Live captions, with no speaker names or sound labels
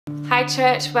Hi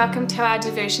church, welcome to our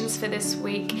devotions for this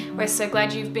week. We're so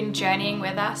glad you've been journeying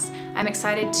with us. I'm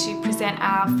excited to present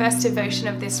our first devotion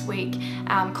of this week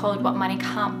called What Money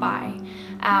Can't Buy.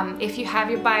 If you have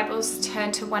your Bibles,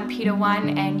 turn to 1 Peter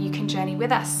 1 and you can journey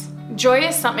with us. Joy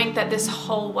is something that this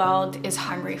whole world is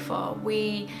hungry for.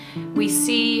 We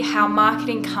see how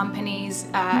marketing companies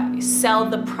sell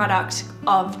the product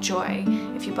of joy.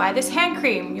 If you buy this hand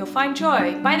cream, you'll find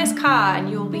joy. Buy this car and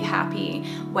you'll be happy.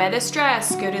 Wear this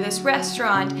dress, go to this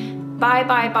restaurant, buy,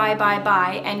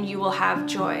 and you will have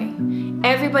joy.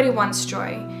 Everybody wants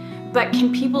joy, but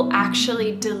can people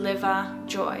actually deliver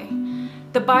joy?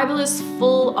 The Bible is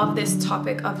full of this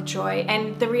topic of joy,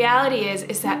 and the reality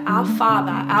is that our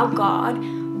Father, our God,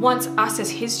 wants us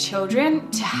as His children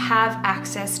to have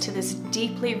access to this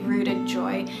deeply rooted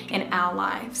joy in our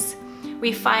lives.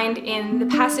 We find in the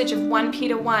passage of 1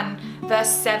 Peter 1 verse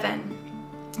 7,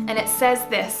 and it says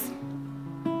this: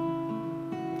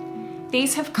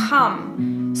 "These have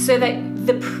come so that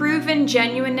the proven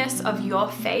genuineness of your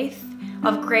faith,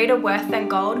 of greater worth than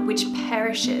gold, which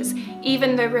perishes,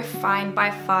 even though refined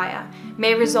by fire,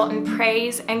 may result in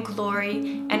praise and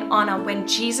glory and honor when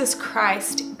Jesus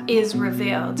Christ is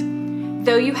revealed.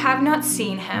 Though you have not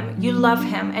seen Him, you love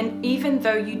Him, and even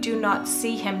though you do not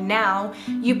see Him now,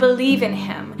 you believe in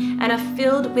Him and are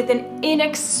filled with an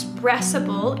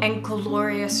inexpressible and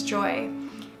glorious joy.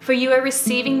 For you are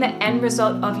receiving the end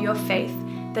result of your faith,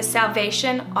 the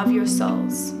salvation of your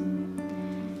souls."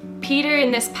 Peter in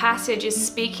this passage is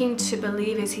speaking to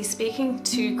believers. He's speaking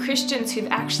to Christians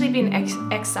who've actually been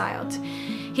exiled.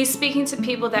 He's speaking to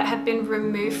people that have been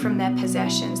removed from their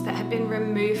possessions, that have been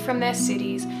removed from their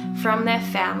cities, from their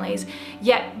families.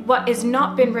 Yet what has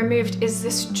not been removed is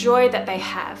this joy that they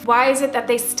have. Why is it that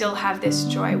they still have this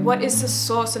joy? What is the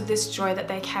source of this joy that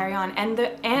they carry on? And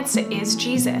the answer is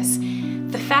Jesus.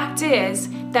 The fact is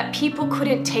that people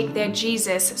couldn't take their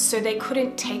Jesus, so they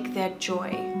couldn't take their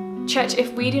joy. Church,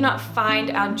 if we do not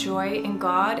find our joy in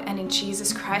God and in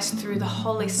Jesus Christ through the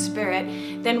Holy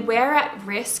Spirit, then we're at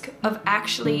risk of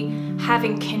actually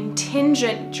having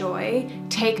contingent joy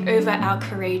take over our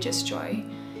courageous joy.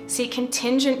 See,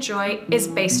 contingent joy is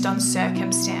based on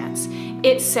circumstance.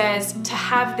 It says, to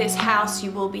have this house, you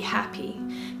will be happy.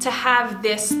 To have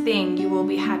this thing, you will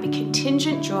be happy.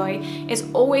 Contingent joy is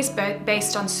always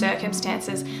based on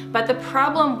circumstances, but the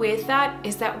problem with that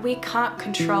is that we can't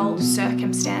control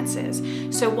circumstances.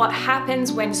 So what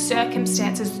happens when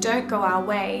circumstances don't go our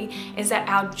way is that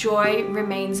our joy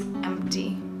remains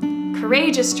empty.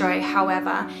 Courageous joy,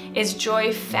 however, is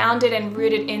joy founded and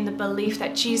rooted in the belief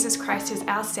that Jesus Christ is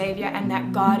our Savior and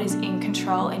that God is in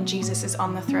control and Jesus is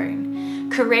on the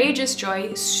throne. Courageous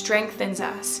joy strengthens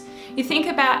us. You think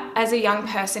about, as a young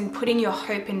person, putting your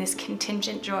hope in this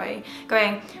contingent joy,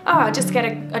 going, oh, I'll just get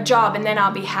a job and then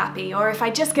I'll be happy. Or if I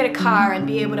just get a car and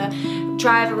be able to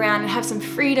drive around and have some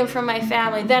freedom from my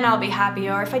family, then I'll be happy.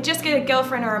 Or if I just get a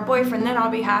girlfriend or a boyfriend, then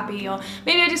I'll be happy. Or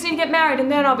maybe I just need to get married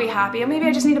and then I'll be happy. Or maybe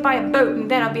I just need to buy a boat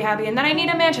and then I'll be happy. And then I need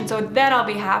a mansion, so then I'll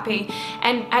be happy.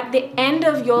 And at the end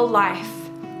of your life,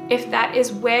 if that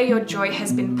is where your joy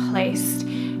has been placed,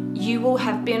 you will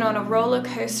have been on a roller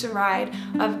coaster ride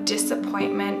of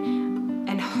disappointment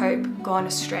and hope gone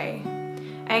astray.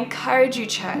 I encourage you,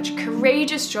 church,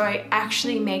 courageous joy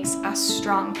actually makes us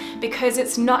strong because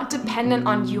it's not dependent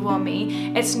on you or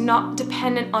me. It's not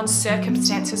dependent on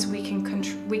circumstances we can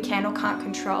or can't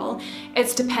control.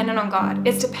 It's dependent on God.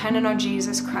 It's dependent on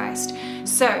Jesus Christ.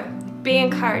 So be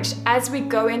encouraged as we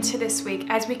go into this week,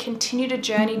 as we continue to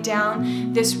journey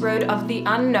down this road of the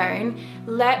unknown.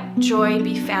 Let joy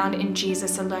be found in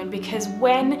Jesus alone, because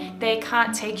when they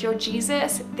can't take your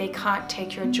Jesus, they can't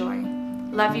take your joy.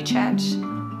 Love you, church.